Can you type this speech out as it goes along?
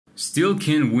Still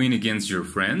can't win against your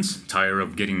friends? Tired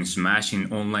of getting smashed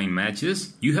in online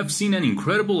matches? You have seen an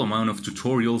incredible amount of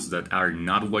tutorials that are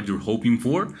not what you're hoping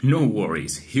for? No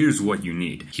worries, here's what you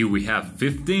need. Here we have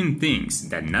 15 things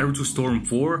that Naruto Storm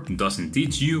 4 doesn't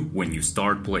teach you when you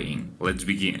start playing. Let's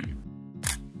begin.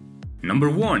 Number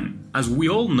 1. As we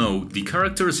all know, the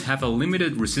characters have a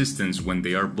limited resistance when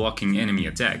they are blocking enemy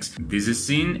attacks. This is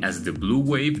seen as the blue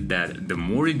wave that the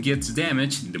more it gets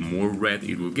damaged, the more red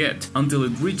it will get, until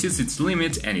it reaches its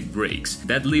limit and it breaks.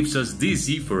 That leaves us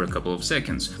dizzy for a couple of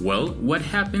seconds. Well, what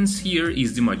happens here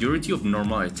is the majority of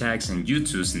normal attacks and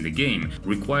jutsus in the game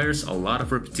requires a lot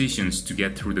of repetitions to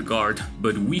get through the guard,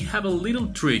 but we have a little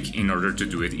trick in order to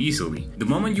do it easily. The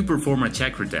moment you perform a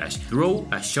chakra dash, throw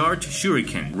a charged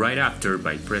shuriken right after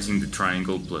by pressing the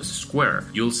triangle plus square.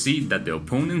 You'll see that the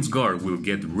opponent's guard will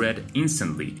get red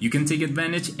instantly. You can take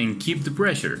advantage and keep the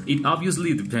pressure. It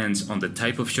obviously depends on the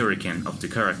type of shuriken of the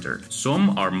character.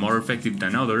 Some are more effective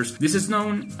than others. This is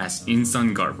known as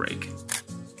instant guard break.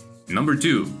 Number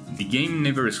 2. The game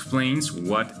never explains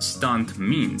what stunt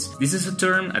means. This is a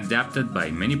term adapted by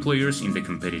many players in the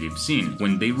competitive scene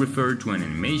when they refer to an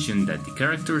animation that the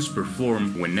characters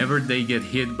perform whenever they get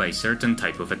hit by certain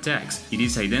type of attacks. It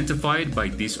is identified by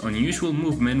this unusual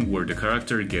movement where the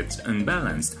character gets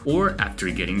unbalanced, or after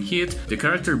getting hit, the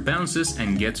character bounces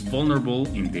and gets vulnerable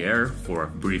in the air for a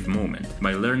brief moment.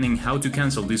 By learning how to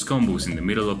cancel these combos in the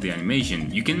middle of the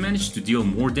animation, you can manage to deal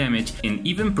more damage and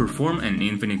even perform an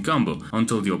infinite combo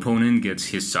until the opponent gets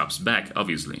his subs back,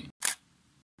 obviously.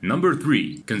 Number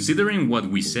 3. Considering what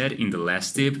we said in the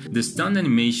last tip, the stun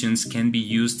animations can be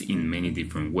used in many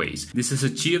different ways. This is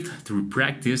achieved through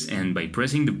practice and by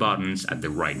pressing the buttons at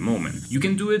the right moment. You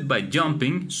can do it by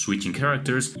jumping, switching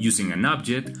characters, using an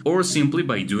object, or simply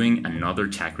by doing another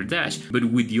chakra dash. But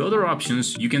with the other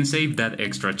options, you can save that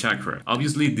extra chakra.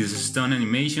 Obviously, these stun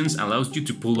animations allows you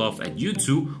to pull off a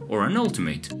jutsu or an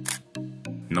ultimate.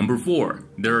 Number 4.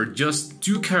 There are just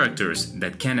 2 characters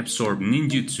that can absorb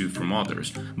ninjutsu from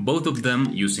others, both of them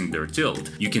using their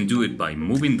tilt. You can do it by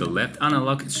moving the left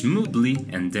analog smoothly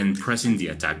and then pressing the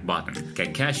attack button.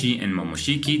 Kakashi and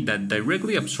Momoshiki that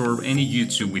directly absorb any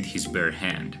jutsu with his bare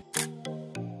hand.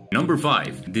 Number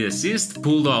 5. The assist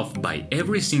pulled off by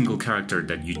every single character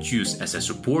that you choose as a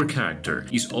support character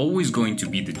is always going to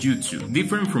be the jutsu,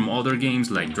 different from other games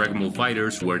like Dragon Ball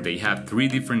FighterZ where they have 3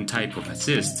 different types of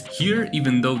assists. Here,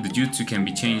 even though the jutsu can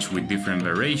be changed with different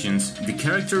variations, the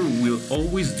character will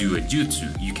always do a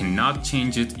jutsu. You cannot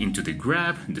change it into the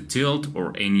grab, the tilt,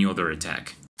 or any other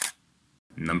attack.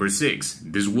 Number 6.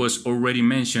 This was already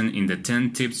mentioned in the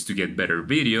 10 tips to get better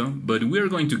video, but we are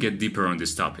going to get deeper on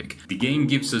this topic. The game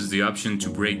gives us the option to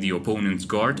break the opponent's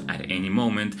guard at any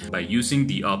moment by using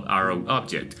the up arrow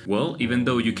object. Well, even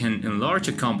though you can enlarge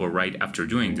a combo right after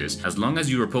doing this, as long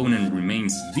as your opponent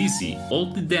remains dizzy, all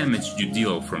the damage you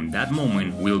deal from that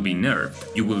moment will be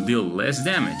nerfed. You will deal less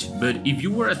damage, but if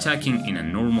you were attacking in a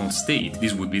normal state,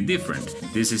 this would be different.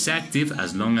 This is active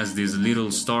as long as these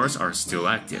little stars are still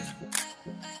active.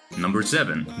 Number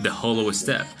 7. The hollow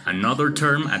step, another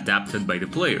term adapted by the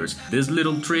players. This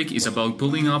little trick is about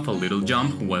pulling off a little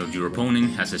jump while your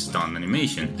opponent has a stun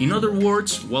animation. In other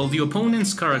words, while the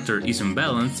opponent's character is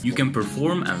unbalanced, you can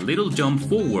perform a little jump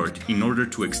forward in order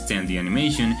to extend the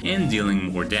animation and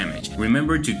dealing more damage.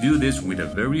 Remember to do this with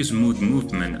a very smooth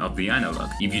movement of the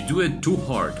analog. If you do it too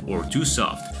hard or too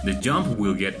soft, the jump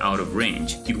will get out of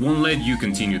range. It won't let you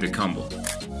continue the combo.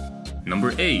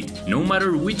 Number 8. No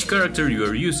matter which character you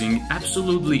are using,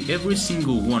 absolutely every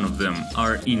single one of them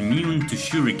are immune to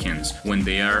shurikens when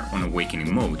they are on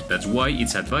awakening mode. That's why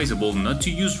it's advisable not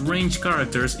to use ranged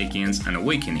characters against an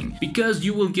awakening, because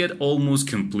you will get almost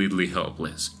completely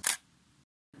helpless.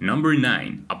 Number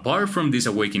 9. Apart from this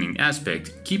awakening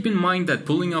aspect, keep in mind that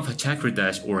pulling off a chakra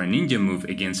dash or a ninja move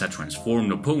against a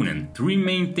transformed opponent, 3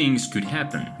 main things could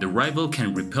happen. The rival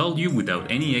can repel you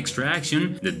without any extra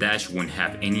action, the dash won't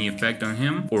have any effect on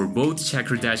him, or both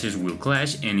chakra dashes will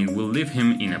clash and it will leave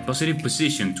him in a positive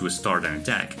position to start an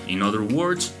attack. In other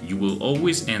words, you will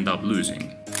always end up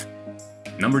losing.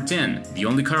 Number 10. The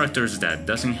only characters that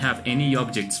doesn't have any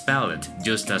objects palette,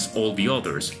 just as all the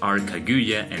others, are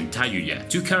Kaguya and Tayuya,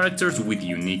 2 characters with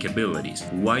unique abilities.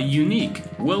 Why unique?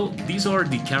 Well, these are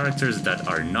the characters that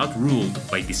are not ruled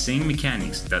by the same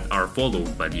mechanics that are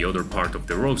followed by the other part of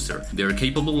the roster. They are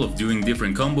capable of doing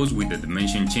different combos with the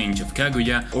dimension change of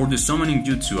Kaguya or the summoning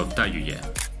jutsu of Tayuya.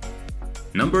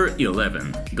 Number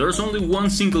 11. There's only one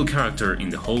single character in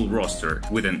the whole roster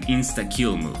with an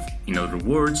insta-kill move. In other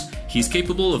words, he's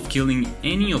capable of killing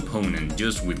any opponent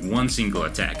just with one single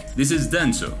attack. This is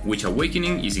Danzo, which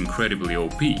awakening is incredibly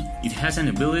OP. It has an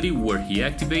ability where he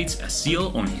activates a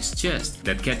seal on his chest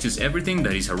that catches everything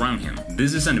that is around him.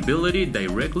 This is an ability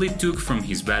directly took from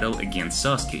his battle against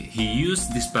Sasuke. He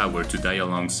used this power to die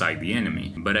alongside the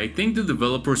enemy, but I think the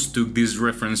developers took this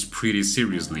reference pretty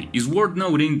seriously. It's worth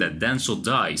noting that Danzo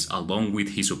dies along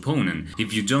with his opponent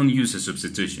if you don't use a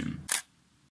substitution.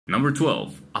 Number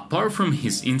 12. Apart from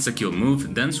his insta-kill move,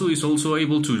 Danzo is also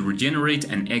able to regenerate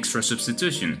an extra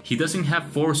substitution. He doesn't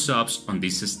have 4 subs on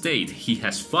this state, he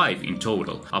has 5 in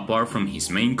total, apart from his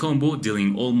main combo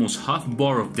dealing almost half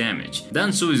bar of damage.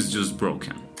 Danzo is just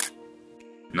broken.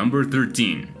 Number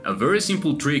 13. A very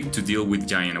simple trick to deal with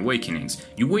Giant Awakenings.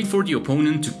 You wait for the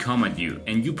opponent to come at you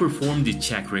and you perform the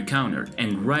chakra counter,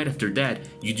 and right after that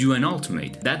you do an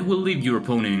ultimate. That will leave your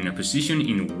opponent in a position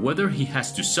in whether he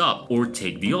has to sub or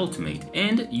take the ultimate,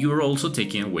 and you're also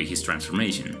taking away his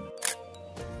transformation.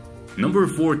 Number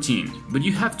 14. But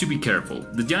you have to be careful,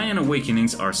 the Giant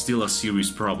Awakenings are still a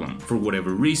serious problem. For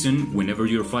whatever reason, whenever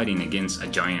you're fighting against a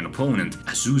giant opponent,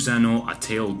 a Susanoo, a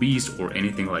Tail Beast or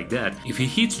anything like that, if he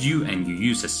hits you and you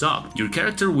use a sub, your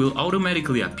character will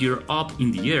automatically appear up in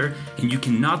the air and you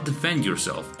cannot defend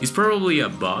yourself. It's probably a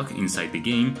bug inside the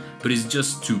game, but it's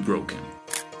just too broken.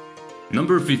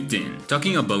 Number 15.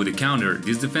 Talking about the counter,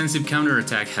 this defensive counter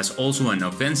attack has also an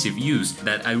offensive use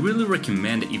that I really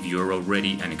recommend if you're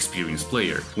already an experienced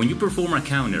player. When you perform a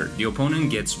counter, the opponent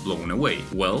gets blown away.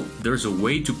 Well, there's a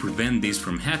way to prevent this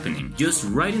from happening. Just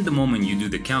right in the moment you do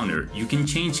the counter, you can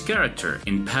change character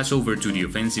and pass over to the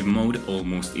offensive mode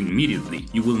almost immediately.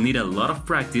 You will need a lot of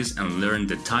practice and learn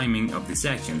the timing of this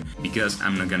action, because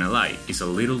I'm not gonna lie, it's a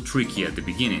little tricky at the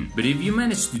beginning, but if you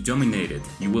manage to dominate it,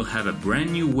 you will have a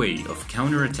brand new way of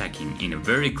counter-attacking in a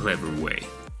very clever way.